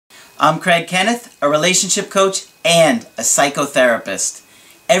I'm Craig Kenneth, a relationship coach and a psychotherapist.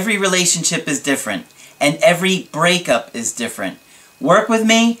 Every relationship is different, and every breakup is different. Work with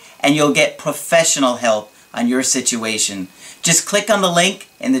me, and you'll get professional help on your situation. Just click on the link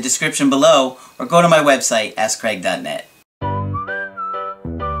in the description below, or go to my website, askcraig.net.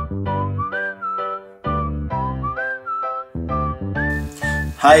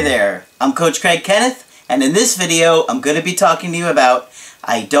 Hi there, I'm Coach Craig Kenneth, and in this video I'm going to be talking to you about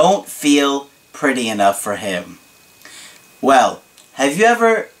I don't feel pretty enough for him. Well, have you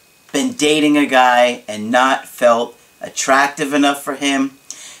ever been dating a guy and not felt attractive enough for him,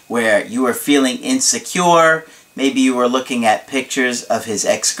 where you were feeling insecure? Maybe you were looking at pictures of his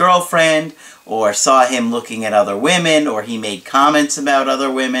ex-girlfriend, or saw him looking at other women, or he made comments about other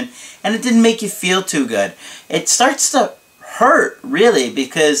women, and it didn't make you feel too good. It starts to hurt, really,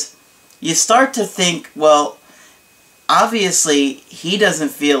 because you start to think, well, obviously he doesn't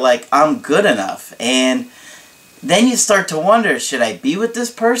feel like I'm good enough. And then you start to wonder, should I be with this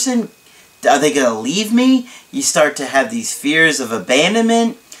person? Are they going to leave me? You start to have these fears of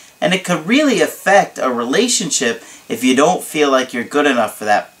abandonment, and it could really affect a relationship if you don't feel like you're good enough for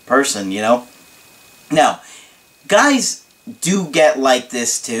that person, you know? Now, guys do get like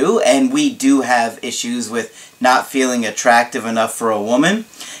this too, and we do have issues with not feeling attractive enough for a woman.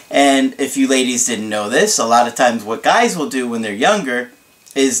 And if you ladies didn't know this, a lot of times what guys will do when they're younger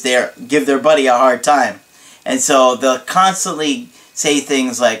is give their buddy a hard time. And so they'll constantly say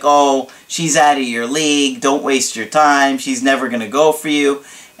things like, oh, she's out of your league, don't waste your time, she's never going to go for you.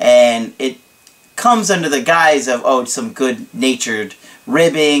 And it comes under the guise of, oh, some good-natured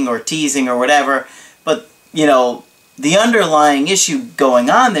ribbing or teasing or whatever. But, you know, the underlying issue going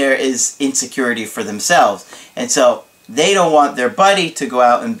on there is insecurity for themselves. And so they don't want their buddy to go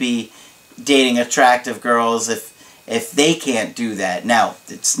out and be dating attractive girls if they can't do that. Now,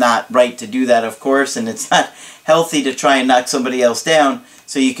 it's not right to do that, of course, and it's not healthy to try and knock somebody else down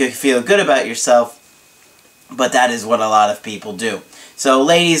so you can feel good about yourself, but that is what a lot of people do. So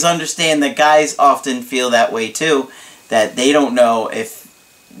ladies, understand that guys often feel that way too, that they don't know if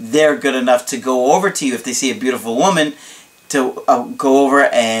they're good enough to go over to you if they see a beautiful woman, to go over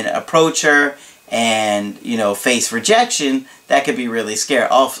and approach her and, you know, face rejection. That could be really scary.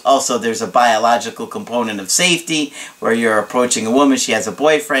 Also, there's a biological component of safety where you're approaching a woman, she has a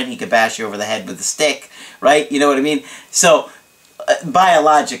boyfriend, he could bash you over the head with a stick, right? You know what I mean? So,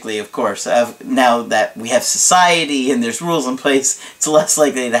 biologically, of course, now that we have society and there's rules in place, it's less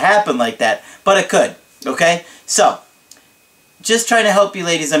likely to happen like that, but it could, okay? So, just trying to help you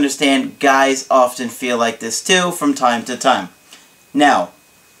ladies understand, guys often feel like this too from time to time. Now,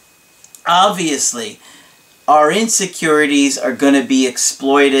 obviously, our insecurities are going to be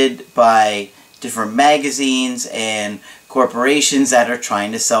exploited by different magazines and corporations that are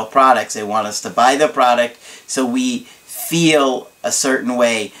trying to sell products. They want us to buy the product so we feel a certain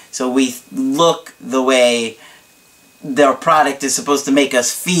way, so we look the way their product is supposed to make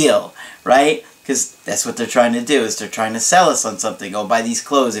us feel, right? Because that's what they're trying to do, is they're trying to sell us on something. Oh, buy these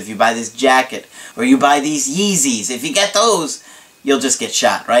clothes, if you buy this jacket, or you buy these Yeezys, if you get those, you'll just get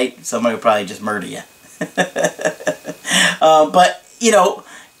shot, right? Somebody will probably just murder you. But, you know,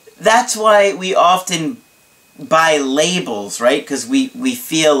 that's why we often buy labels, right? Because we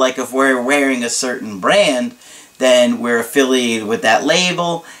feel like if we're wearing a certain brand, then we're affiliated with that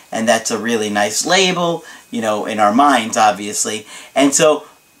label, and that's a really nice label, you know, in our minds, obviously. And so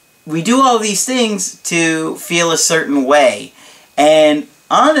we do all these things to feel a certain way. And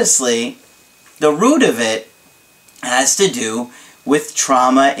honestly, the root of it has to do with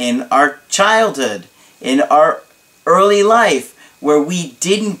trauma in our childhood, in our early life, where we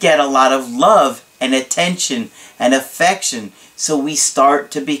didn't get a lot of love and attention and affection, so we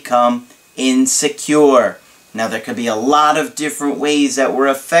start to become insecure. Now, there could be a lot of different ways that we're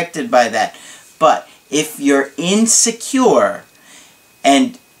affected by that, but if you're insecure,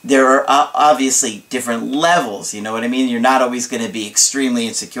 and there are obviously different levels, you know what I mean? You're not always going to be extremely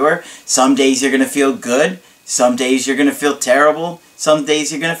insecure. Some days you're going to feel good. Some days you're going to feel terrible. Some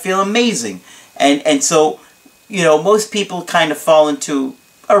days you're going to feel amazing. And so, you know, most people kind of fall into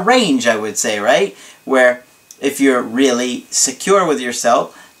a range, I would say, right? Where if you're really secure with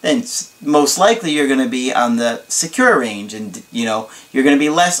yourself, then most likely you're going to be on the secure range. And, you know, you're going to be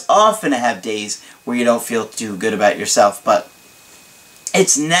less often to have days where you don't feel too good about yourself. But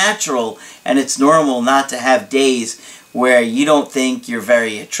it's natural and it's normal not to have days where you don't think you're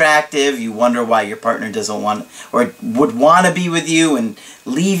very attractive, you wonder why your partner doesn't want or would want to be with you and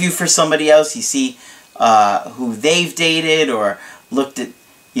leave you for somebody else. You see who they've dated or looked at,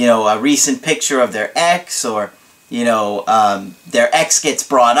 you know, a recent picture of their ex, or their ex gets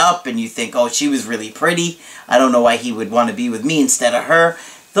brought up and you think, oh, she was really pretty. I don't know why he would want to be with me instead of her.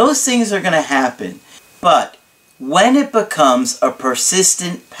 Those things are going to happen. But when it becomes a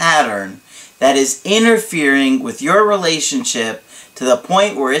persistent pattern that is interfering with your relationship to the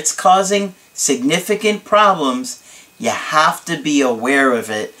point where it's causing significant problems, you have to be aware of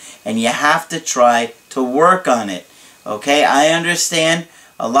it and you have to try to work on it. Okay, I understand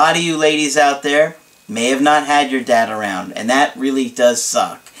a lot of you ladies out there may have not had your dad around, and that really does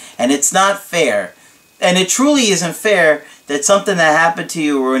suck. And it's not fair. And it truly isn't fair that something that happened to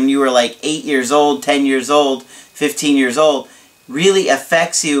you when you were like 8 years old, 10 years old, 15 years old, really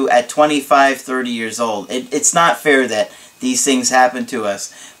affects you at 25, 30 years old. It's not fair that these things happen to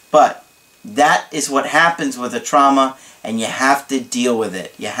us. But that is what happens with a trauma, and you have to deal with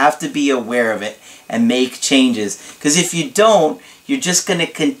it. You have to be aware of it and make changes. Because if you don't, you're just going to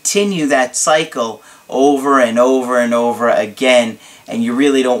continue that cycle over and over and over again, and you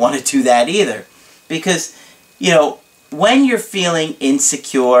really don't want to do that either. Because, when you're feeling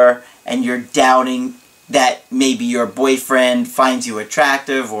insecure and you're doubting that maybe your boyfriend finds you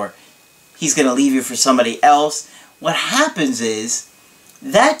attractive or he's going to leave you for somebody else, what happens is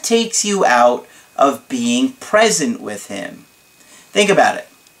that takes you out of being present with him. Think about it.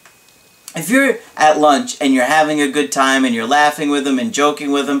 If you're at lunch and you're having a good time and you're laughing with him and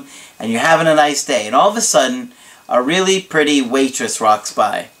joking with him and you're having a nice day, and all of a sudden a really pretty waitress walks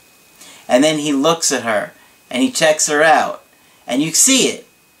by, and then he looks at her and he checks her out, and you see it.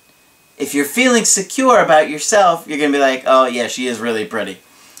 If you're feeling secure about yourself, you're going to be like, oh yeah, she is really pretty.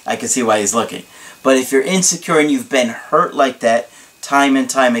 I can see why he's looking. But if you're insecure and you've been hurt like that time and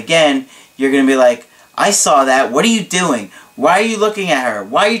time again, you're going to be like, I saw that. What are you doing? Why are you looking at her?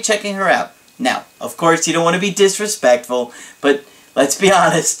 Why are you checking her out? Now, of course, you don't want to be disrespectful, but let's be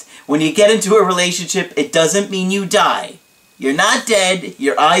honest. When you get into a relationship, it doesn't mean you die. You're not dead,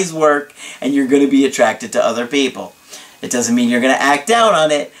 your eyes work, and you're going to be attracted to other people. It doesn't mean you're going to act out on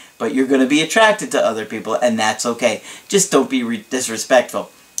it, but you're going to be attracted to other people, and that's okay. Just don't be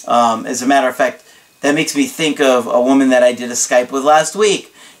disrespectful. As a matter of fact, that makes me think of a woman that I did a Skype with last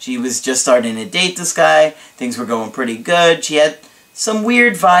week. She was just starting to date this guy. Things were going pretty good. She had some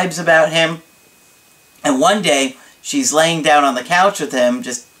weird vibes about him. And one day, she's laying down on the couch with him,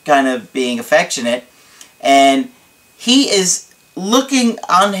 just kind of being affectionate, and he is looking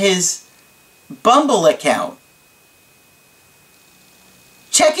on his Bumble account,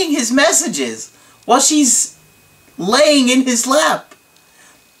 checking his messages while she's laying in his lap.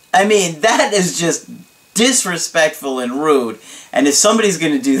 I mean, that is just disrespectful and rude. And if somebody's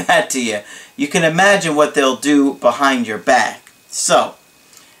going to do that to you, you can imagine what they'll do behind your back. So,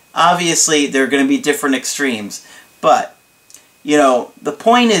 obviously, there are going to be different extremes. But, the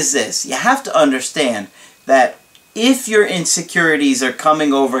point is this. You have to understand that if your insecurities are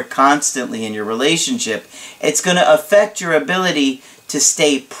coming over constantly in your relationship, it's going to affect your ability to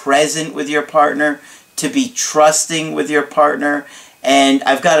stay present with your partner, to be trusting with your partner. And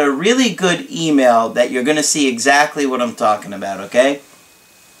I've got a really good email that you're going to see exactly what I'm talking about, okay?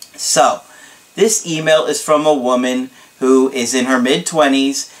 So, this email is from a woman who is in her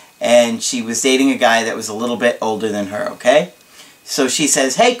mid-20s, and she was dating a guy that was a little bit older than her, okay? So she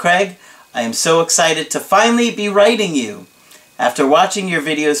says, "Hey Craig, I am so excited to finally be writing you. After watching your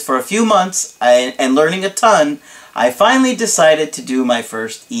videos for a few months and learning a ton, I finally decided to do my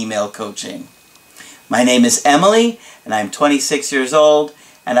first email coaching. My name is Emily, and I'm 26 years old,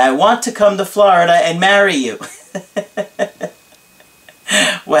 and I want to come to Florida and marry you."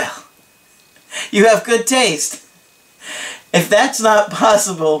 Well, you have good taste. If that's not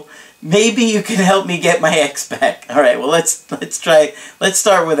possible, maybe you can help me get my ex back. All right, well, let's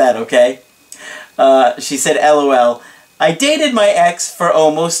start with that, okay? She said, "LOL, I dated my ex for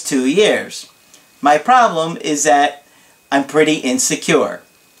almost 2 years. My problem is that I'm pretty insecure.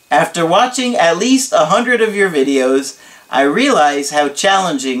 After watching at least 100 of your videos, I realize how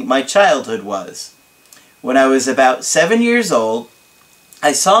challenging my childhood was. When I was about 7 years old,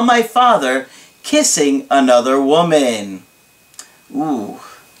 I saw my father kissing another woman." Ooh.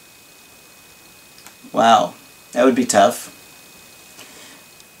 Wow, that would be tough.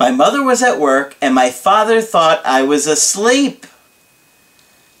 "My mother was at work, and my father thought I was asleep."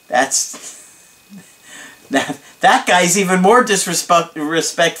 That guy's even more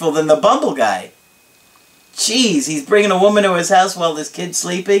disrespectful than the Bumble guy. Jeez, he's bringing a woman to his house while this kid's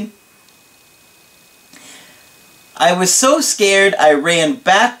sleeping. "I was so scared I ran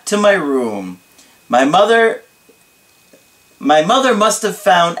back to my room. My mother must have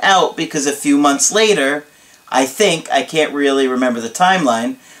found out because a few months later, I can't really remember the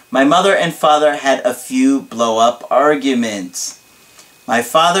timeline, My mother and father had a few blow-up arguments. My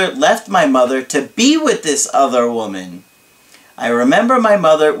father left my mother to be with this other woman. I remember my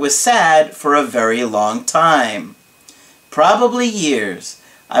mother was sad for a very long time. Probably years.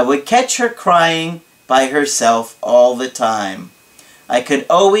 I would catch her crying by herself all the time. I could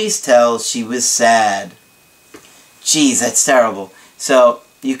always tell she was sad. Geez, that's terrible. So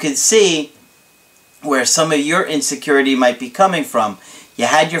you can see where some of your insecurity might be coming from. You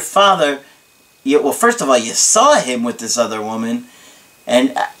had your father, well, first of all, you saw him with this other woman,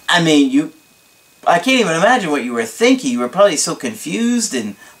 and I mean, I can't even imagine what you were thinking. You were probably so confused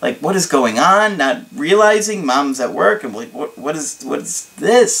and like, what is going on? Not realizing mom's at work and like, what is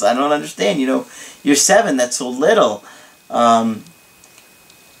this? I don't understand. You know, you're 7. That's so little. And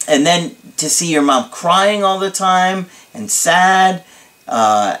then to see your mom crying all the time and sad,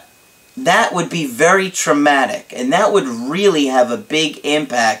 that would be very traumatic, and that would really have a big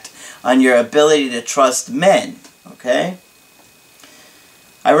impact on your ability to trust men. Okay?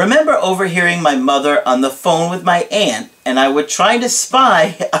 I remember overhearing my mother on the phone with my aunt, and I would try to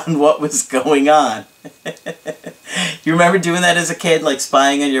spy on what was going on. You remember doing that as a kid, like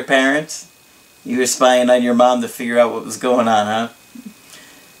spying on your parents? You were spying on your mom to figure out what was going on, huh?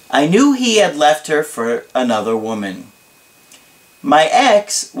 I knew he had left her for another woman. My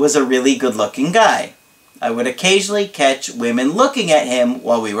ex was a really good-looking guy. I would occasionally catch women looking at him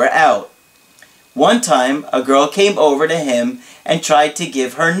while we were out. One time, a girl came over to him and tried to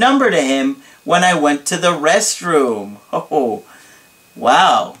give her number to him when I went to the restroom. Oh,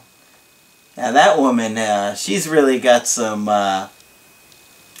 wow. Now that woman, she's really got some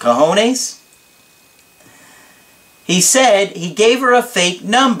cojones. He said he gave her a fake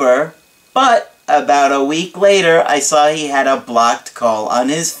number, but about a week later, I saw he had a blocked call on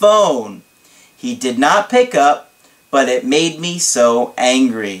his phone. He did not pick up, but it made me so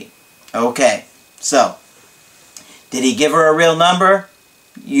angry. Okay, so, did he give her a real number?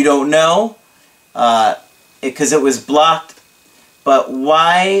 You don't know, because it was blocked. But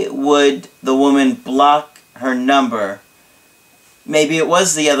why would the woman block her number? Maybe it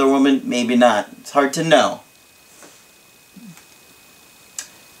was the other woman, maybe not. It's hard to know.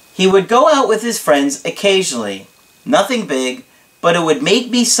 He would go out with his friends occasionally. Nothing big, but it would make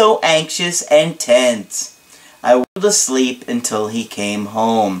me so anxious and tense. I would go to sleep until he came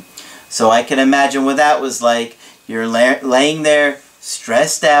home. So I can imagine what that was like. You're laying there,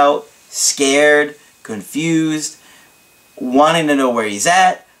 stressed out, scared, confused, wanting to know where he's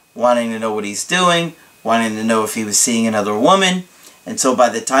at, wanting to know what he's doing, wanting to know if he was seeing another woman. And so by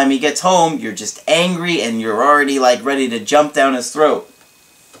the time he gets home, you're just angry and you're already like ready to jump down his throat.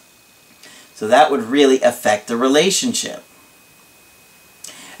 So that would really affect the relationship.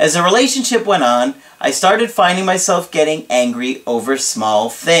 As the relationship went on, I started finding myself getting angry over small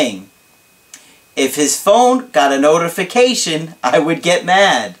things. If his phone got a notification, I would get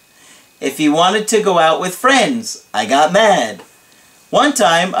mad. If he wanted to go out with friends, I got mad. One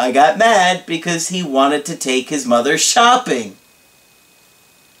time, I got mad because he wanted to take his mother shopping.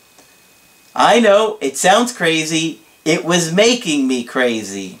 I know, it sounds crazy. It was making me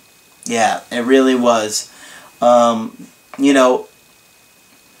crazy. Yeah, it really was. You know,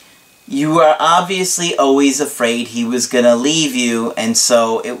 you were obviously always afraid he was going to leave you, and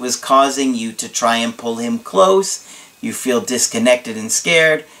so it was causing you to try and pull him close. You feel disconnected and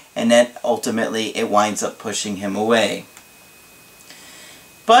scared, and then ultimately it winds up pushing him away.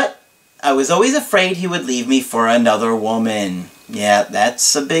 But I was always afraid he would leave me for another woman. Yeah,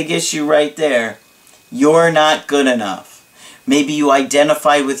 that's a big issue right there. You're not good enough. Maybe you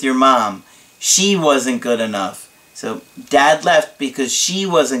identified with your mom. She wasn't good enough. So dad left because she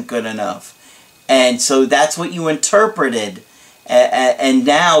wasn't good enough. And so that's what you interpreted. And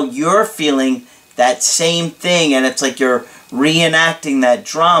now you're feeling that same thing. And it's like you're reenacting that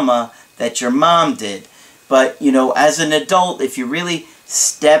drama that your mom did. But, you know, as an adult, if you really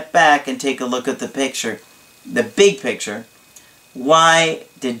step back and take a look at the picture, the big picture, why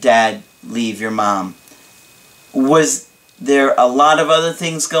did dad leave your mom? Was there a lot of other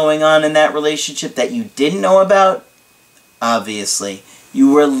things going on in that relationship that you didn't know about? Obviously.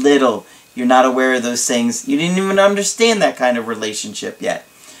 You were little. You're not aware of those things. You didn't even understand that kind of relationship yet.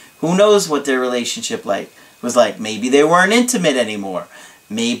 Who knows what their relationship was like? Maybe they weren't intimate anymore.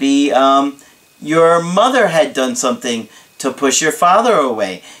 Maybe your mother had done something to push your father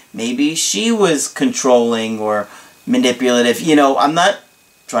away. Maybe she was controlling or manipulative. You know, I'm not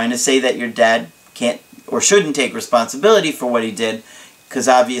trying to say that your dad can't or shouldn't take responsibility for what he did, because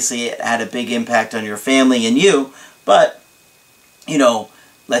obviously it had a big impact on your family and you, but, you know,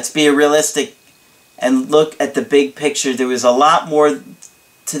 let's be realistic and look at the big picture. There was a lot more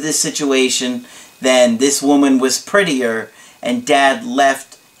to this situation than this woman was prettier and dad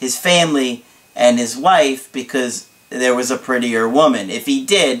left his family and his wife because there was a prettier woman. If he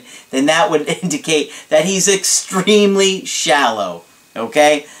did, then that would indicate that he's extremely shallow,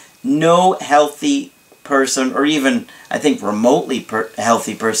 okay? No healthy person, or even, I think, remotely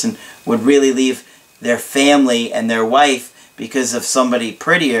healthy person, would really leave their family and their wife because of somebody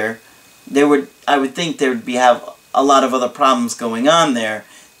prettier. I would think there would have a lot of other problems going on there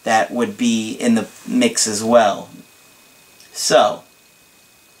that would be in the mix as well. So,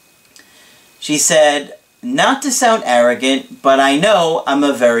 she said, not to sound arrogant, but I know I'm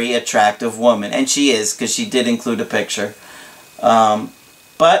a very attractive woman. And she is, because she did include a picture.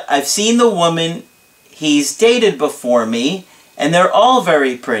 But I've seen the woman he's dated before me, and they're all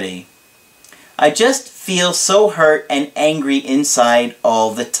very pretty. I just feel so hurt and angry inside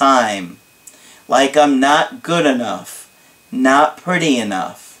all the time. Like I'm not good enough, not pretty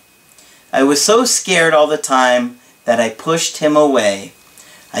enough. I was so scared all the time that I pushed him away.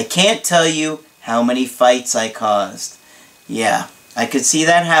 I can't tell you how many fights I caused. Yeah, I could see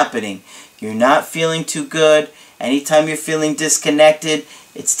that happening. You're not feeling too good. Anytime you're feeling disconnected,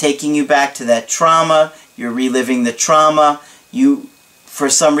 it's taking you back to that trauma. You're reliving the trauma. You, for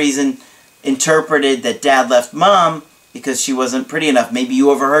some reason, interpreted that dad left mom because she wasn't pretty enough. Maybe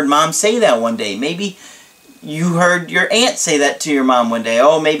you overheard mom say that one day. Maybe you heard your aunt say that to your mom one day.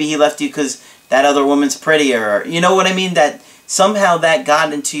 Oh, maybe he left you because that other woman's prettier. Or, you know what I mean? That somehow that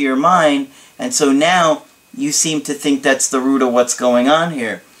got into your mind, and so now you seem to think that's the root of what's going on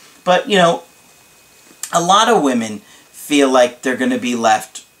here. But, you know, a lot of women feel like they're going to be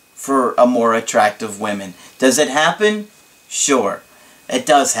left for a more attractive woman. Does it happen? Sure. It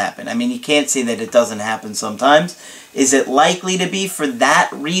does happen. I mean, you can't say that it doesn't happen sometimes. Is it likely to be for that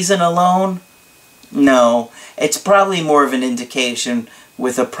reason alone? No. It's probably more of an indication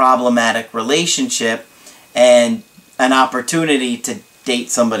with a problematic relationship and an opportunity to date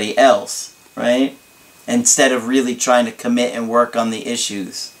somebody else, right? Instead of really trying to commit and work on the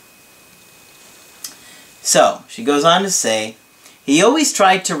issues. So, she goes on to say, he always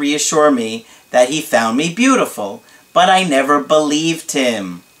tried to reassure me that he found me beautiful, but I never believed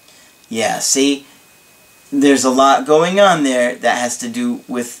him. Yeah, see, there's a lot going on there that has to do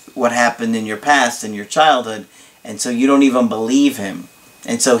with what happened in your past, in your childhood, and so you don't even believe him.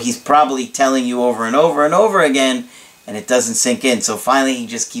 And so he's probably telling you over and over and over again, and it doesn't sink in. So finally he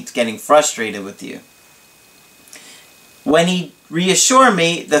just keeps getting frustrated with you. When he reassured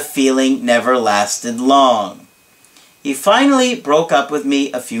me, the feeling never lasted long. He finally broke up with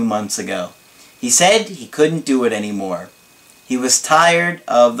me a few months ago. He said he couldn't do it anymore. He was tired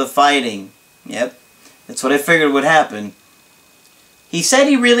of the fighting. Yep, that's what I figured would happen. He said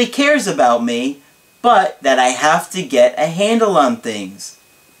he really cares about me, but that I have to get a handle on things.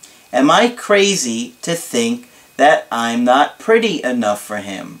 Am I crazy to think that I'm not pretty enough for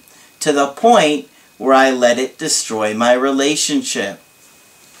him, to the point where I let it destroy my relationship?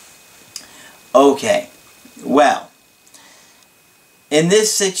 Okay, well, in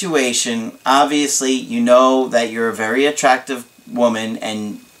this situation, obviously, you know that you're a very attractive woman,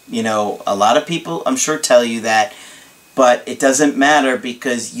 and, you know, a lot of people, I'm sure, tell you that, but it doesn't matter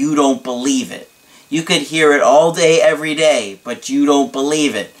because you don't believe it. You could hear it all day, every day, but you don't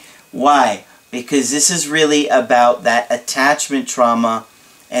believe it. Why? Because this is really about that attachment trauma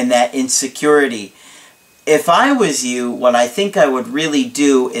and that insecurity. If I was you, what I think I would really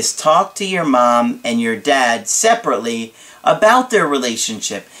do is talk to your mom and your dad separately about their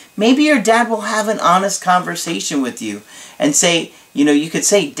relationship. Maybe your dad will have an honest conversation with you and say, you know, you could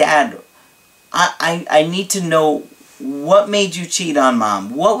say, Dad, I need to know what made you cheat on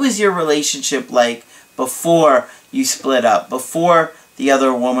mom. What was your relationship like before you split up, before the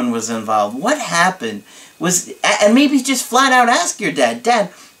other woman was involved? What happened? And maybe just flat out ask your dad, Dad,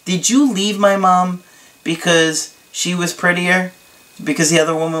 did you leave my mom because she was prettier? Because the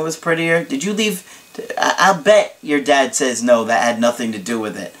other woman was prettier? Did you leave? I'll bet your dad says no, that had nothing to do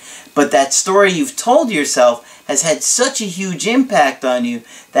with it. But that story you've told yourself has had such a huge impact on you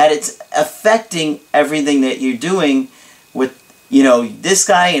that it's affecting everything that you're doing with, you know, this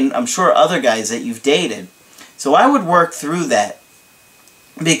guy and I'm sure other guys that you've dated. So I would work through that.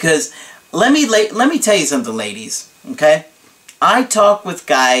 Because let me tell you something, ladies, okay? I talk with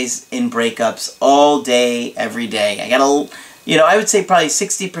guys in breakups all day, every day. I got a, you know, I would say probably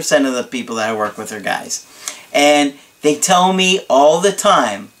 60% of the people that I work with are guys. And they tell me all the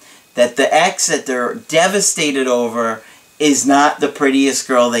time that the ex that they're devastated over is not the prettiest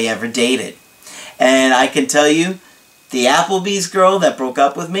girl they ever dated. And I can tell you, the Applebee's girl that broke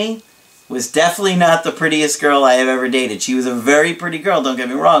up with me was definitely not the prettiest girl I have ever dated. She was a very pretty girl, don't get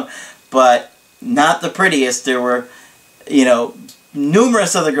me wrong, but not the prettiest. There were, you know,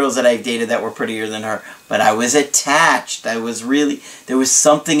 numerous other girls that I've dated that were prettier than her, but I was attached. There was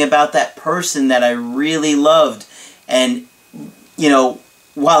something about that person that I really loved. And, you know,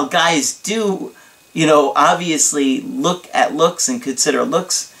 while guys do, you know, obviously look at looks and consider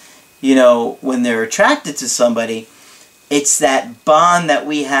looks, you know, when they're attracted to somebody, it's that bond that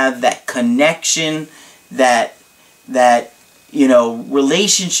we have, that connection, that you know,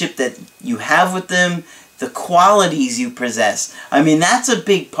 relationship that you have with them, the qualities you possess. I mean, that's a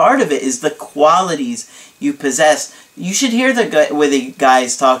big part of it, is the qualities you possess. You should hear the way the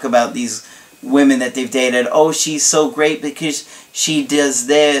guys talk about these women that they've dated. Oh, she's so great because she does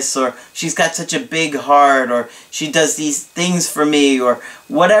this, or she's got such a big heart, or she does these things for me, or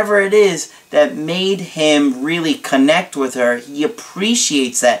whatever it is that made him really connect with her. He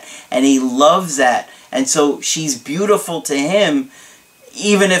appreciates that, and he loves that. And so she's beautiful to him,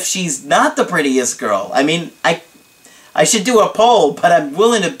 even if she's not the prettiest girl. I mean, I should do a poll, but I'm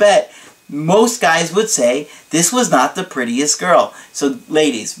willing to bet most guys would say this was not the prettiest girl. So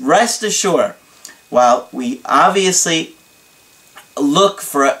ladies, rest assured, while we obviously look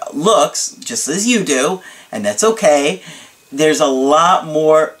for looks, just as you do, and that's okay, there's a lot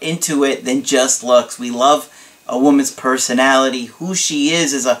more into it than just looks. We love a woman's personality, who she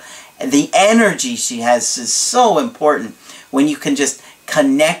is the energy she has is so important when you can just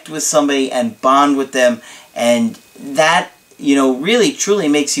connect with somebody and bond with them, and that, you know, really truly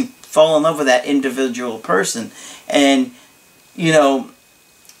makes you fall in love with that individual person. And, you know,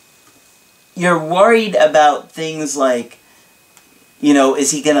 you're worried about things like, you know, is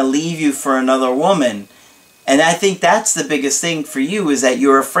he going to leave you for another woman? And I think that's the biggest thing for you, is that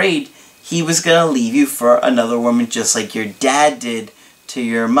you're afraid he was going to leave you for another woman, just like your dad did to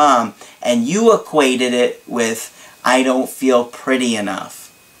your mom. And you equated it with, I don't feel pretty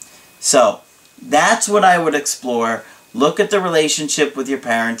enough. So that's what I would explore. Look at the relationship with your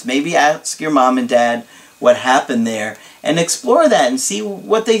parents. Maybe ask your mom and dad what happened there, and explore that and see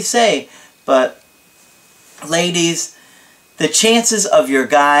what they say. But ladies, the chances of your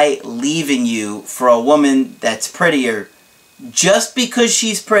guy leaving you for a woman that's prettier just because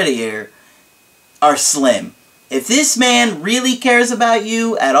she's prettier are slim. If this man really cares about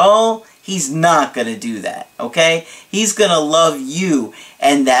you at all, he's not going to do that, okay? He's going to love you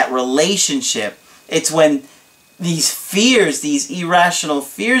and that relationship. It's when these fears, these irrational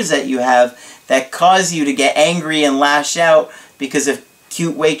fears that you have that cause you to get angry and lash out because a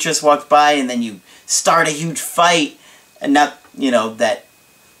cute waitress walked by, and then you start a huge fight. And not, you know, that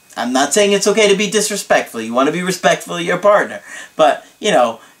I'm not saying it's okay to be disrespectful. You want to be respectful of your partner. But, you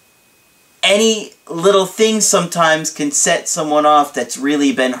know, any little thing sometimes can set someone off that's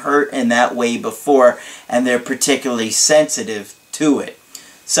really been hurt in that way before, and they're particularly sensitive to it.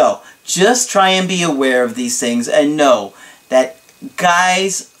 So just try and be aware of these things, and know that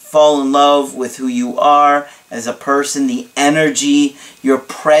guys fall in love with who you are as a person, the energy, your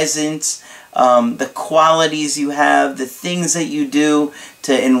presence, the qualities you have, the things that you do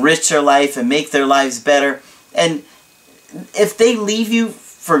to enrich their life and make their lives better. And if they leave you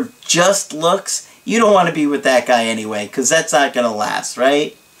for just looks, you don't want to be with that guy anyway, because that's not going to last,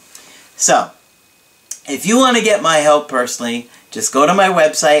 right? So, if you want to get my help personally, just go to my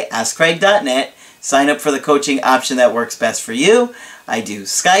website, AskCraig.net, sign up for the coaching option that works best for you. I do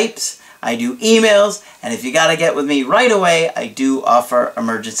Skypes, I do emails, and if you got to get with me right away, I do offer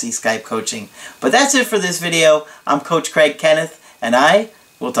emergency Skype coaching. But that's it for this video. I'm Coach Craig Kenneth, and I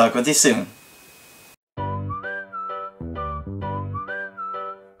will talk with you soon.